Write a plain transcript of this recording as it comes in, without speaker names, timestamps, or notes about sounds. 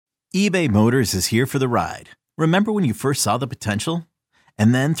eBay Motors is here for the ride. Remember when you first saw the potential?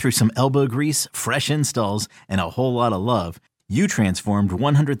 And then through some elbow grease, fresh installs, and a whole lot of love, you transformed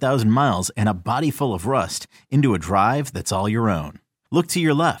 100,000 miles and a body full of rust into a drive that's all your own. Look to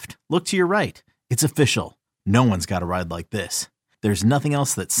your left. Look to your right. It's official. No one's got a ride like this. There's nothing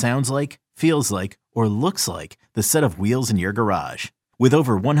else that sounds like, feels like, or looks like the set of wheels in your garage. With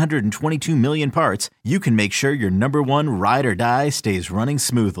over 122 million parts, you can make sure your number one ride or die stays running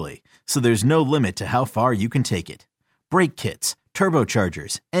smoothly. So there's no limit to how far you can take it. Brake kits,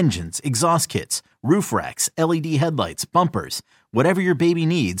 turbochargers, engines, exhaust kits, roof racks, LED headlights, bumpers, whatever your baby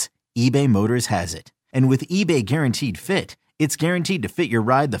needs, eBay Motors has it. And with eBay Guaranteed Fit, it's guaranteed to fit your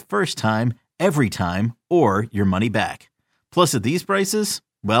ride the first time, every time, or your money back. Plus at these prices,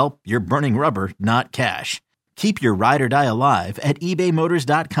 well, you're burning rubber, not cash. Keep your ride or die alive at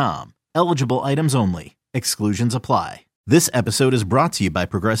ebaymotors.com. Eligible items only. Exclusions apply. This episode is brought to you by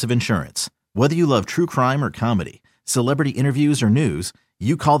Progressive Insurance. Whether you love true crime or comedy, celebrity interviews or news,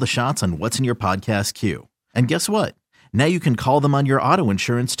 you call the shots on what's in your podcast queue. And guess what? Now you can call them on your auto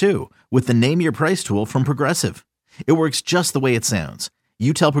insurance too with the Name Your Price tool from Progressive. It works just the way it sounds.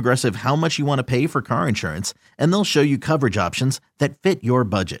 You tell Progressive how much you want to pay for car insurance, and they'll show you coverage options that fit your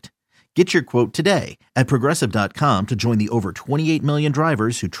budget. Get your quote today at Progressive.com to join the over 28 million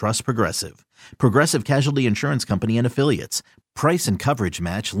drivers who trust Progressive. Progressive Casualty Insurance Company and Affiliates. Price and coverage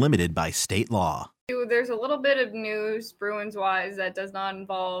match limited by state law. There's a little bit of news, Bruins-wise, that does not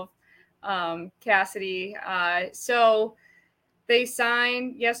involve Cassidy. So they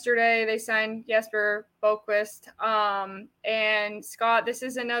signed yesterday. They signed Jesper, Boqvist. And Scott, this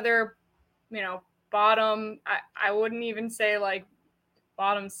is another, bottom. I wouldn't even say like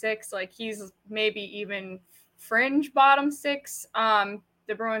bottom six, like he's maybe even fringe bottom six.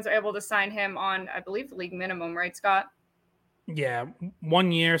 The Bruins are able to sign him on, I believe, the league minimum, right, Scott? Yeah,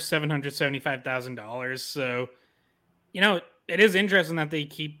 1 year, $775,000. So, it is interesting that they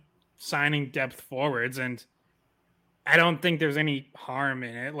keep signing depth forwards, and I don't think there's any harm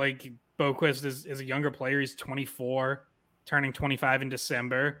in it. Like, Boqvist is a younger player. He's 24, turning 25 in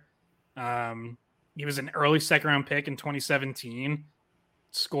December. He was an early second-round pick in 2017.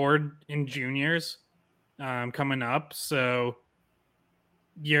 Scored in juniors coming up, so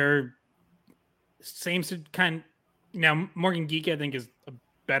you're same kind. Now Morgan Geek, I think, is a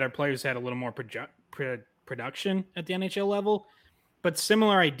better player who's had a little more production at the NHL level, but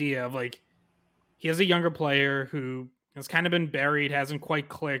similar idea of like he is a younger player who has kind of been buried, hasn't quite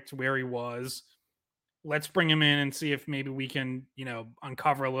clicked where he was. Let's bring him in and see if maybe we can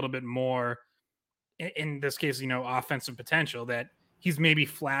uncover a little bit more. In this case, offensive potential that he's maybe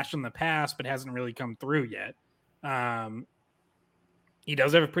flashed in the past, but hasn't really come through yet. He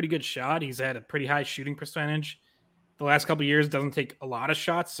does have a pretty good shot. He's had a pretty high shooting percentage. The last couple of years doesn't take a lot of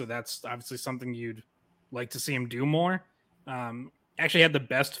shots, so that's obviously something you'd like to see him do more. Actually had the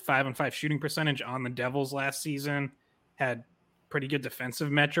best 5-on-5 shooting percentage on the Devils last season. Had pretty good defensive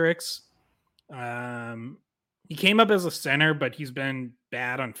metrics. He came up as a center, but he's been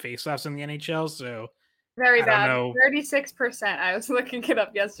bad on faceoffs in the NHL, so very bad. 36%. I was looking it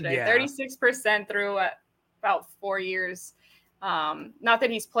up yesterday. Yeah. 36% through about 4 years. Not that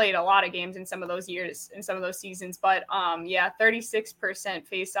he's played a lot of games in some of those years, in some of those seasons, but 36%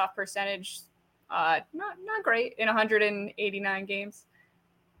 face-off percentage. Not great in 189 games.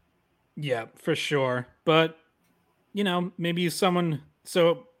 Yeah, for sure. But maybe someone.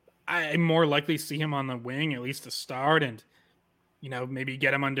 So I'm more likely to see him on the wing, at least to start, and maybe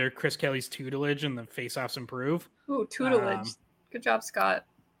get him under Chris Kelly's tutelage and the face-offs improve. Ooh, tutelage. Good job, Scott.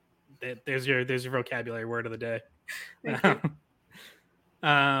 There's your vocabulary word of the day. Thank you.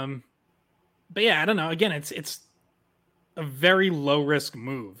 But yeah, I don't know. Again, it's a very low risk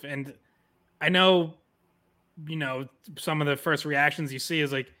move. And I know, some of the first reactions you see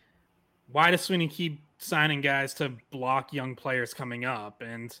is like, why does Sweeney keep signing guys to block young players coming up?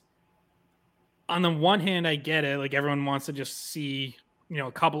 And on the one hand, I get it. Like everyone wants to just see,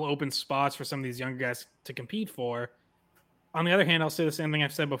 a couple open spots for some of these younger guys to compete for. On the other hand, I'll say the same thing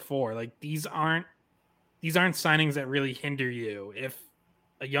I've said before. Like these aren't signings that really hinder you. If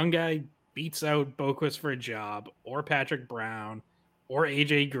a young guy beats out Boqvist for a job, or Patrick Brown, or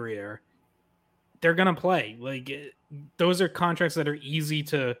AJ Greer, they're gonna play. Like those are contracts that are easy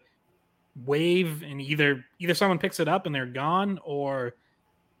to waive, and either someone picks it up and they're gone, or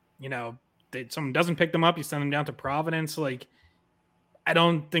someone doesn't pick them up, you send them down to Providence. Like I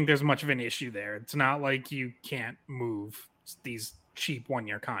don't think there's much of an issue there. It's not like you can't move these cheap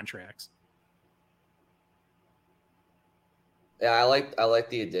 1-year contracts. Yeah, I like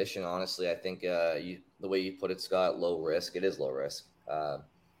the addition. Honestly, I think the way you put it, Scott, low risk. It is low risk.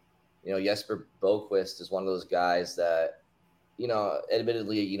 Jesper Boqvist is one of those guys that,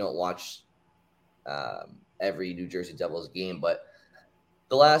 admittedly you don't watch every New Jersey Devils game, but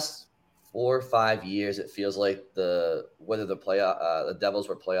the last 4 or 5 years, it feels like whether the Devils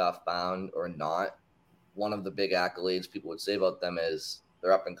were playoff bound or not, one of the big accolades people would say about them is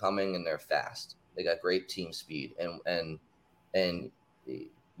they're up and coming and they're fast. They got great team speed, and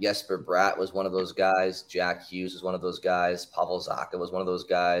Jesper Bratt was one of those guys. Jack Hughes was one of those guys. Pavel Zacha was one of those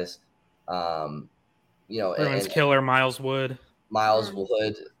guys. Bruins killer Miles Wood. Miles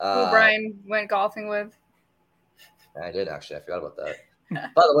Wood. Who Brian went golfing with. I did, actually. I forgot about that.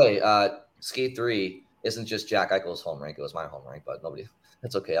 By the way, Skate 3 isn't just Jack Eichel's home rink. It was my home rink, but nobody –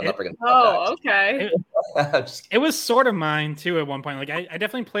 that's okay. I'm not bringing – Oh, okay. It was sort of mine, too, at one point. Like, I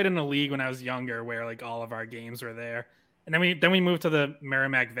definitely played in a league when I was younger where, like, all of our games were there. And then we moved to the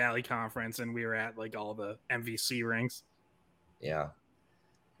Merrimack Valley Conference, and we were at, like, all the MVC rinks. Yeah.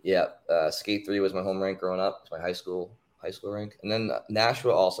 Yeah. Skate 3 was my home rink growing up. It's my high school rink. And then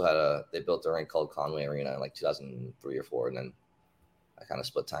Nashville also they built a rink called Conway Arena in like 2003 or 4. And then I kind of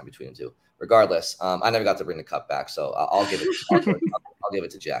split time between the two. Regardless, I never got to bring the cup back, so I'll give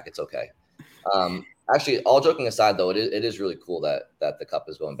it to Jack. It's okay. Actually, all joking aside, though, it is really cool that the cup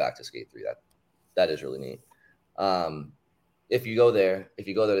is going back to Skate 3. That is really neat. If you go there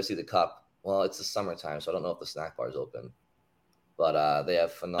to see the cup, well, it's the summertime, so I don't know if the snack bar is open, but they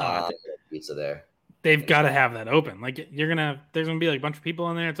have phenomenal pizza there. They've got to have that open. Like there's gonna be like a bunch of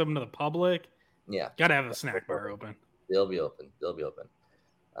people in there. It's open to the public. Yeah, got to have the snack bar open. They'll be open.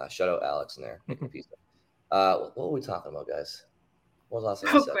 Shout out Alex in there making pizza. What were we talking about, guys? What was the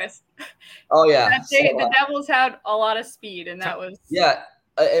last thing I said? Oh yeah, the Devils had a lot of speed, and that was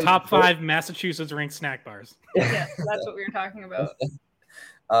top 5 Massachusetts ranked snack bars. Yeah, that's what we were talking about.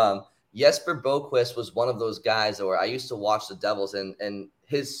 Jesper Boqvist was one of those guys where I used to watch the Devils, and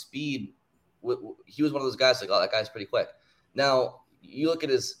his speed. He was one of those guys like, oh, that guy's pretty quick. Now you look at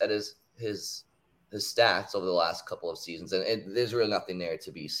his stats over the last couple of seasons, and there's really nothing there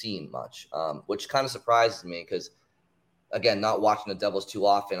to be seen much, which kind of surprises me because, again, not watching the Devils too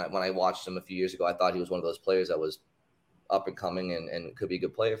often. When I watched him a few years ago, I thought he was one of those players that was up and coming and could be a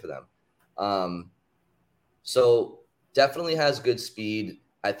good player for them. So definitely has good speed.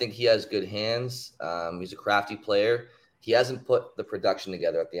 I think he has good hands. He's a crafty player. He hasn't put the production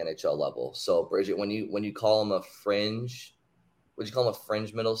together at the NHL level. So, Bridget, when you call him a fringe, would you call him a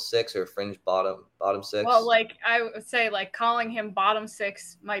fringe middle six or a fringe bottom six? Well, like I would say, like calling him bottom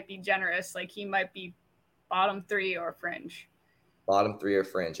 6 might be generous. Like he might be bottom 3 or fringe. Bottom 3 or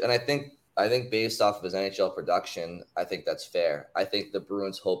fringe, and I think based off of his NHL production, I think that's fair. I think the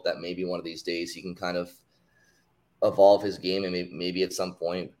Bruins hope that maybe one of these days he can kind of evolve his game and maybe at some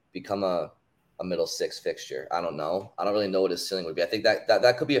point become a middle 6 fixture. I don't know. I don't really know what his ceiling would be. I think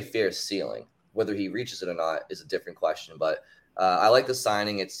that could be a fair ceiling. Whether he reaches it or not is a different question. But I like the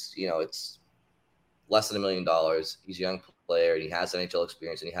signing. It's less than $1 million. He's a young player and he has NHL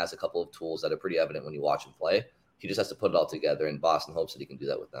experience and he has a couple of tools that are pretty evident when you watch him play. He just has to put it all together, and Boston hopes that he can do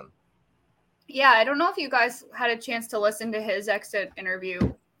that with them. Yeah, I don't know if you guys had a chance to listen to his exit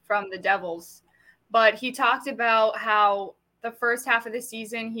interview from the Devils, but he talked about how the first half of the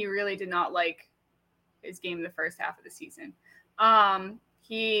season, he really did not like his game the first half of the season.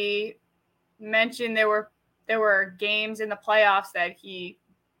 He mentioned there were games in the playoffs that he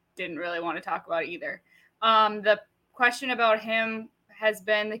didn't really want to talk about either. The question about him has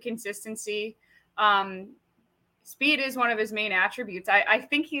been the consistency. Speed is one of his main attributes. I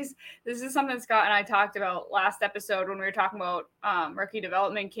think this is something Scott and I talked about last episode when we were talking about rookie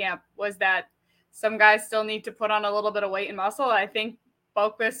development camp, was that some guys still need to put on a little bit of weight and muscle. I think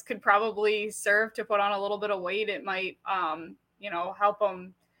Boqvist could probably serve to put on a little bit of weight. It might, help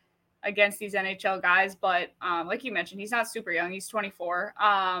him against these NHL guys. But like you mentioned, he's not super young. He's 24.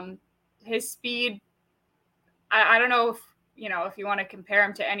 His speed, I don't know if you want to compare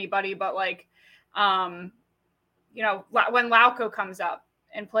him to anybody, but like, when Lauko comes up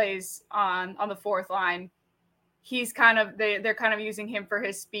and plays on the fourth line, he's they're kind of using him for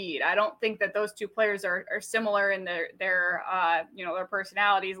his speed. I don't think that those two players are similar in their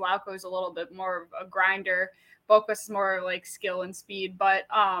personalities. Lauko's a little bit more of a grinder. Boqvist is more like skill and speed. But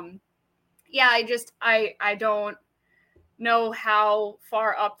I don't know how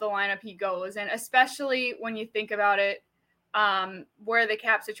far up the lineup he goes. And especially when you think about it, where the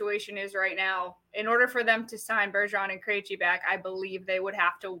cap situation is right now, in order for them to sign Bergeron and Krejci back, I believe they would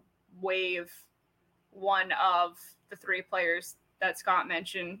have to waive one of the 3 players that Scott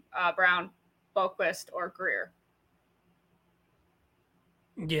mentioned, Brown, Boqvist, or Greer.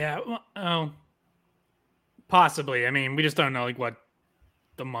 Yeah, possibly. I mean, we just don't know like what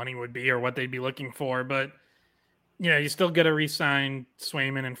the money would be or what they'd be looking for. But, you still got to re-sign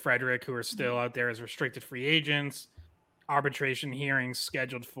Swayman and Frederick, who are still out there as restricted free agents. Arbitration hearings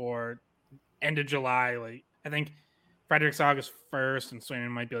scheduled for end of July. Like, I think Frederick's August 1st and Swayman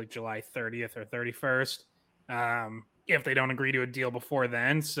might be like July 30th or 31st. If they don't agree to a deal before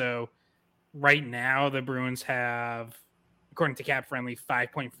then. So right now the Bruins have, according to Cap Friendly,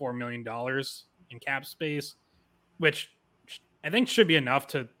 $5.4 million in cap space, which I think should be enough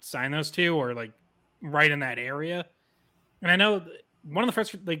to sign those two, or like right in that area. And I know one of the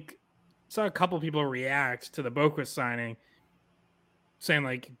first, like, saw a couple people react to the Boqvist signing saying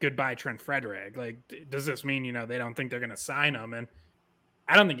like, goodbye Trent Frederick. Like, does this mean, they don't think they're going to sign him? And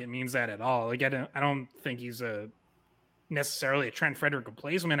I don't think it means that at all. Like, I don't think he's necessarily a Trent Frederick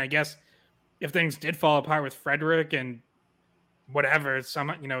replacement. I guess if things did fall apart with Frederick and whatever,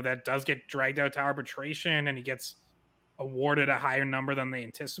 that does get dragged out to arbitration and he gets awarded a higher number than they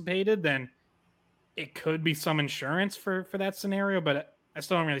anticipated, then it could be some insurance for that scenario. But I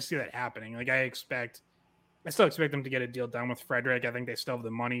still don't really see that happening. Like, I still expect them to get a deal done with Frederick. I think they still have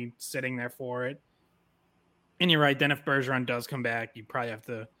the money sitting there for it. And you're right. Then if Bergeron does come back, you probably have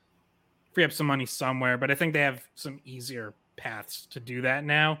to free up some money somewhere. But I think they have some easier paths to do that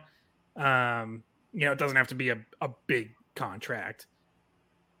now. It doesn't have to be a big contract.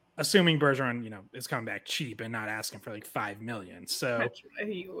 Assuming Bergeron, is coming back cheap and not asking for like $5 million. So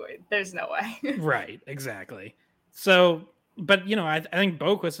there's no way. Right. Exactly. So, but I think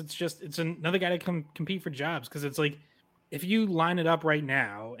Boqvist, it's another guy to come compete for jobs. Cause it's like, if you line it up right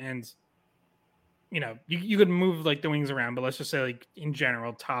now and, you could move like the wings around, but let's just say like in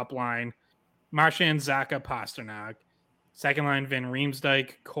general, top line, Marchand, Zacha, Pasternak, second line, Van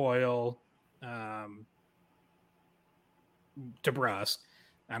Riemsdyk, Coyle, DeBrusque.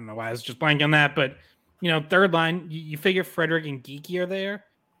 I don't know why I was just blanking on that, but third line, you figure Frederick and Geeky are there,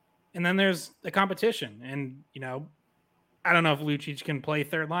 and then there's the competition. And I don't know if Lucic can play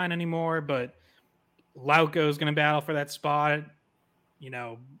third line anymore, but Lauko is going to battle for that spot.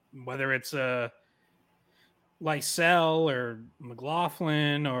 Whether it's a Lysell or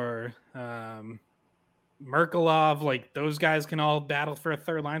McLaughlin or Merkelov, like those guys can all battle for a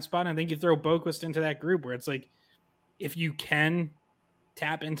third line spot. And I think you throw Boqvist into that group where it's like, if you can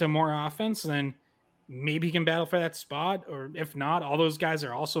tap into more offense, then maybe he can battle for that spot. Or if not, all those guys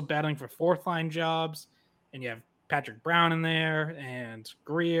are also battling for fourth line jobs. And you have Patrick Brown in there and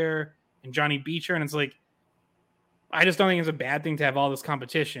Greer and Johnny Beecher. And it's like, I just don't think it's a bad thing to have all this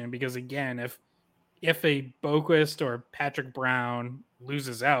competition, because again, if a Boqvist or Patrick Brown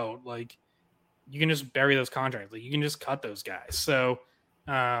loses out, like, you can just bury those contracts. Like, you can just cut those guys. So,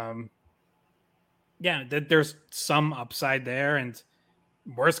 there's some upside there. And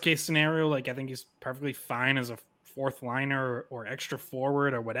worst case scenario, like, I think he's perfectly fine as a fourth liner or extra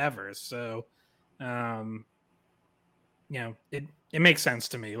forward or whatever. So, it makes sense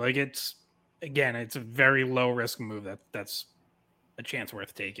to me. Like, it's a very low risk move. That's a chance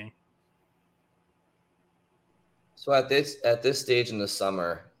worth taking. So at this stage in the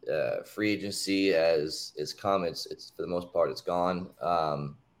summer, free agency is come. It's for the most part it's gone.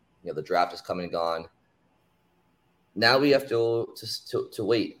 The draft is coming and gone. Now we have to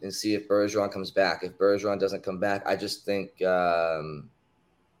wait and see if Bergeron comes back. If Bergeron doesn't come back, I just think I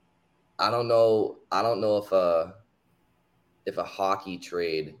don't know if a hockey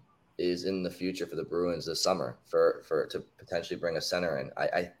trade is in the future for the Bruins this summer for to potentially bring a center in.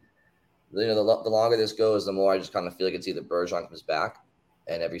 The longer this goes, the more I just kind of feel like it's either Bergeron comes back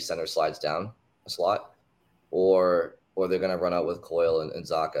and every center slides down a slot, or they're going to run out with Coyle and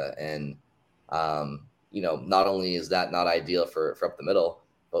Zacha. And, not only is that not ideal for up the middle,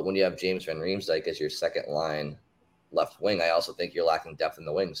 but when you have James Van Riemsdyk as your second line left wing, I also think you're lacking depth in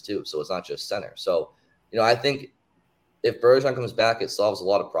the wings too. So it's not just center. So, I think if Bergeron comes back, it solves a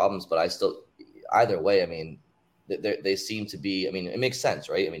lot of problems, but either way, I mean, they seem to be, I mean, it makes sense,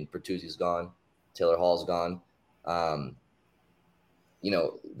 right? I mean, Bertuzzi's gone, Taylor Hall's gone. That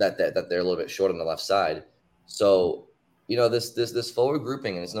they're a little bit short on the left side. So, this forward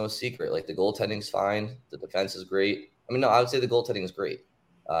grouping, and it's no secret, like the goaltending's fine. The defense is great. I mean, no, I would say the goaltending is great,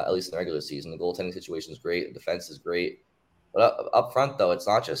 at least in the regular season. The goaltending situation is great. The defense is great. But up front, though, it's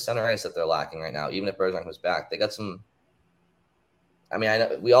not just center ice that they're lacking right now. Even if Bergeron comes back, they got some. I mean, I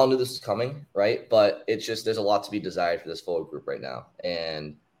know we all knew this was coming, right? But it's just there's a lot to be desired for this forward group right now,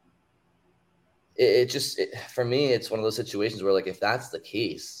 and for me, it's one of those situations where, like, if that's the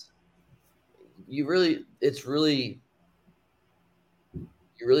case, you really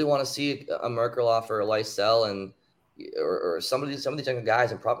want to see a Merkelov or a Lysell or some of these young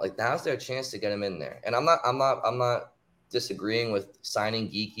guys, and probably like now's their chance to get him in there. And I'm not disagreeing with signing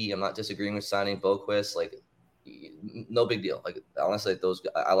Geeky. I'm not disagreeing with signing Boqvist. Like, no big deal. Like, honestly,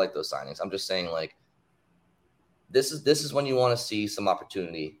 I like those signings. I'm just saying, like, this is when you want to see some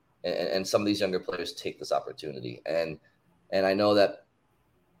opportunity, and some of these younger players take this opportunity. And I know that,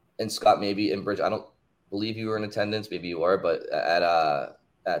 and Scott, maybe in Bridge, I don't believe you were in attendance. Maybe you were, but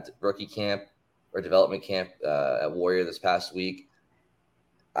at rookie camp or development camp at Warrior this past week,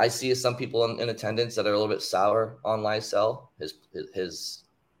 I see some people in attendance that are a little bit sour on Lysell.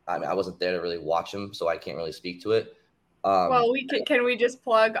 I mean, I wasn't there to really watch him, so I can't really speak to it. Well, can we just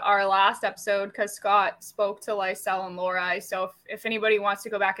plug our last episode, because Scott spoke to Lysell and Lori. So if anybody wants to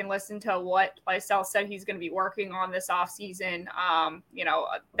go back and listen to what Lysell said he's going to be working on this offseason,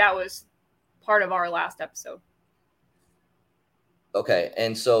 that was part of our last episode. Okay,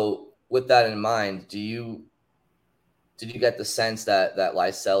 and so with that in mind, did you get the sense that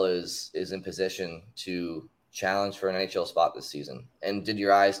Lysell is in position to challenge for an NHL spot this season? And did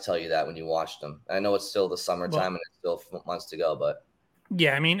your eyes tell you that when you watched him? I know it's still the summertime and it's still months to go, but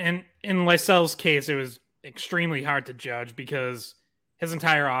yeah, I mean, and in Lysell's case, it was extremely hard to judge because his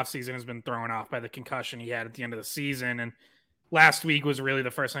entire offseason has been thrown off by the concussion he had at the end of the season. And last week was really the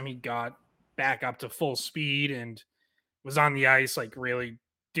first time he got back up to full speed and was on the ice, like really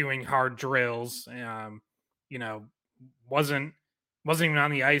doing hard drills. Wasn't even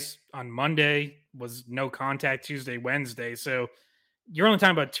on the ice on Monday, was no contact Tuesday, Wednesday. So you're only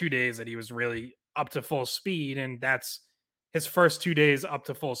talking about 2 days that he was really up to full speed. And that's his first 2 days up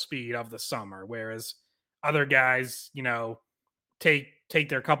to full speed of the summer. Whereas other guys, take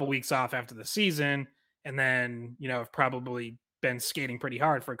their couple weeks off after the season and then, have probably been skating pretty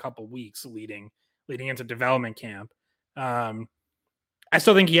hard for a couple weeks leading into development camp. I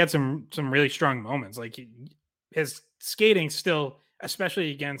still think he had some really strong moments. Like his skating still, especially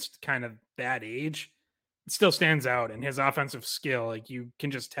against kind of that age, it still stands out. And his offensive skill, like you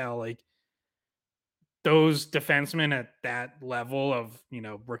can just tell, like those defensemen at that level of,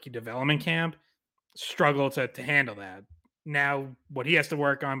 rookie development camp struggle to handle that. Now, what he has to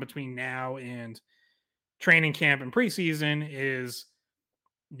work on between now and training camp and preseason is,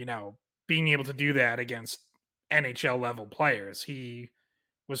 being able to do that against NHL level players. He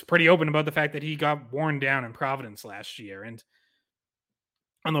was pretty open about the fact that he got worn down in Providence last year. And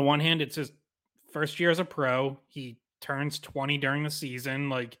on the one hand, it's his first year as a pro. He turns 20 during the season,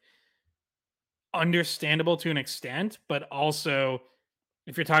 like understandable to an extent, but also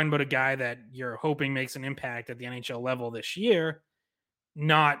if you're talking about a guy that you're hoping makes an impact at the NHL level this year,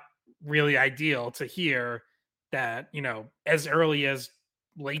 not really ideal to hear that, as early as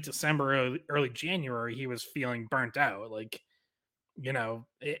late December, early January, he was feeling burnt out. Like,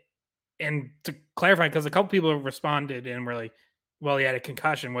 and to clarify, because a couple people responded and were like, well, he had a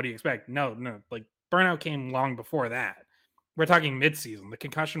concussion. What do you expect? No, like burnout came long before that. We're talking midseason. The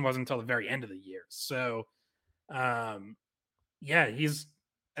concussion wasn't until the very end of the year. So, yeah,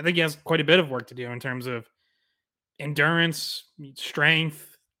 I think he has quite a bit of work to do in terms of endurance,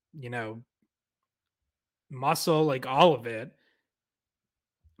 strength, muscle, like all of it.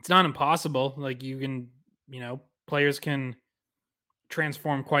 It's not impossible. Like you can, players can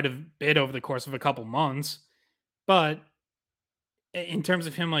transform quite a bit over the course of a couple months, but in terms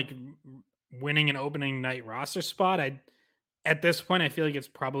of him like winning an opening night roster spot, at this point I feel like it's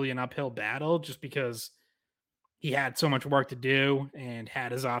probably an uphill battle just because he had so much work to do and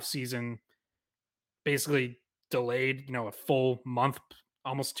had his off season basically delayed, a full month,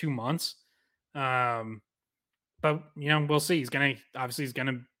 almost 2 months. But we'll see. He's gonna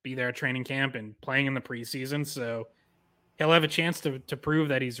be there at training camp and playing in the preseason, so he'll have a chance to prove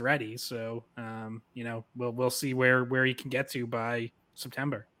that he's ready. So, we'll see where he can get to by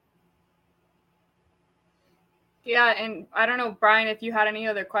September. Yeah, and I don't know, Brian, if you had any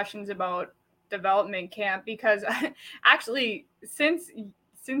other questions about development camp, because actually, since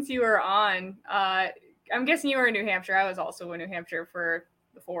you were on, I'm guessing you were in New Hampshire. I was also in New Hampshire for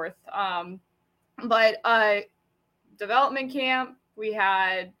the 4th. But development camp, we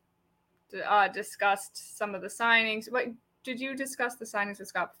had discussed some of the signings. What did you discuss the signings with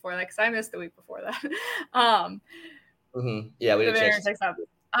Scott before that? Because I missed the week before that. Yeah, we did.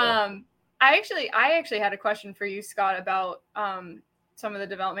 I actually had a question for you, Scott, about some of the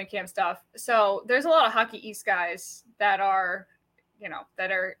development camp stuff. So there's a lot of Hockey East guys that are,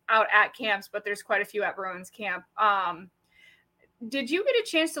 that are out at camps, but there's quite a few at Bruins camp. Did you get a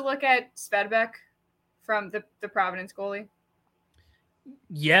chance to look at Svedbeck from the Providence goalie?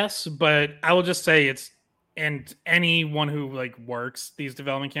 Yes, but I will just say and anyone who like works these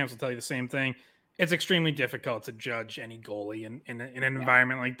development camps will tell you the same thing. It's extremely difficult to judge any goalie in an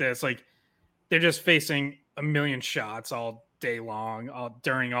environment like this. Like they're just facing a million shots all day long,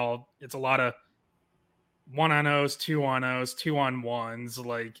 it's a lot of 1-on-0s, 2-on-0s, 2-on-1s,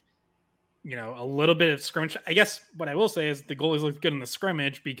 like, you know, a little bit of scrimmage. I guess what I will say is the goalies looked good in the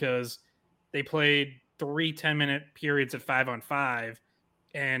scrimmage because they played 3 10-minute periods at 5-on-5,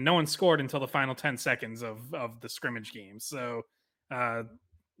 and no one scored until the final 10 seconds of the scrimmage game. So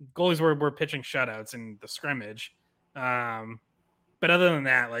goalies were pitching shutouts in the scrimmage. But other than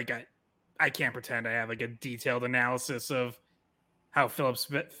that, like, I can't pretend I have like a detailed analysis of how Phillips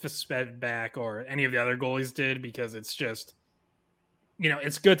sped back or any of the other goalies did, because it's just, you know,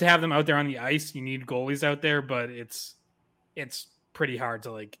 it's good to have them out there on the ice. You need goalies out there, but it's pretty hard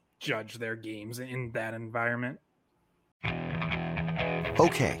to like judge their games in that environment.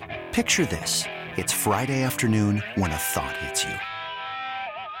 Okay, picture this. It's Friday afternoon when a thought hits you.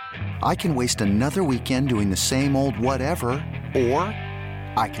 I can waste another weekend doing the same old whatever, or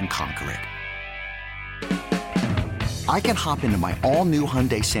I can conquer it. I can hop into my all-new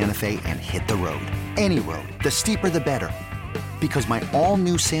Hyundai Santa Fe and hit the road. Any road. The steeper, the better. Because my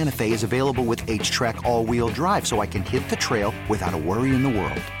all-new Santa Fe is available with H-Track all-wheel drive, so I can hit the trail without a worry in the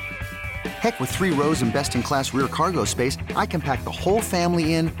world. Heck, with 3 rows and best-in-class rear cargo space, I can pack the whole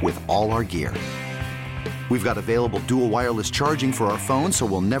family in with all our gear. We've got available dual wireless charging for our phones, so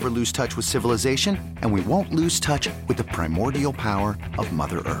we'll never lose touch with civilization, and we won't lose touch with the primordial power of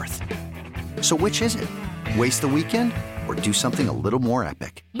Mother Earth. So which is it? Waste the weekend or do something a little more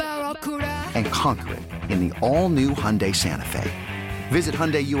epic? And conquer it in the all-new Hyundai Santa Fe. Visit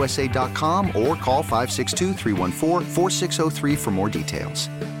HyundaiUSA.com or call 562-314-4603 for more details.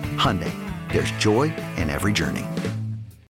 Hyundai, there's joy in every journey.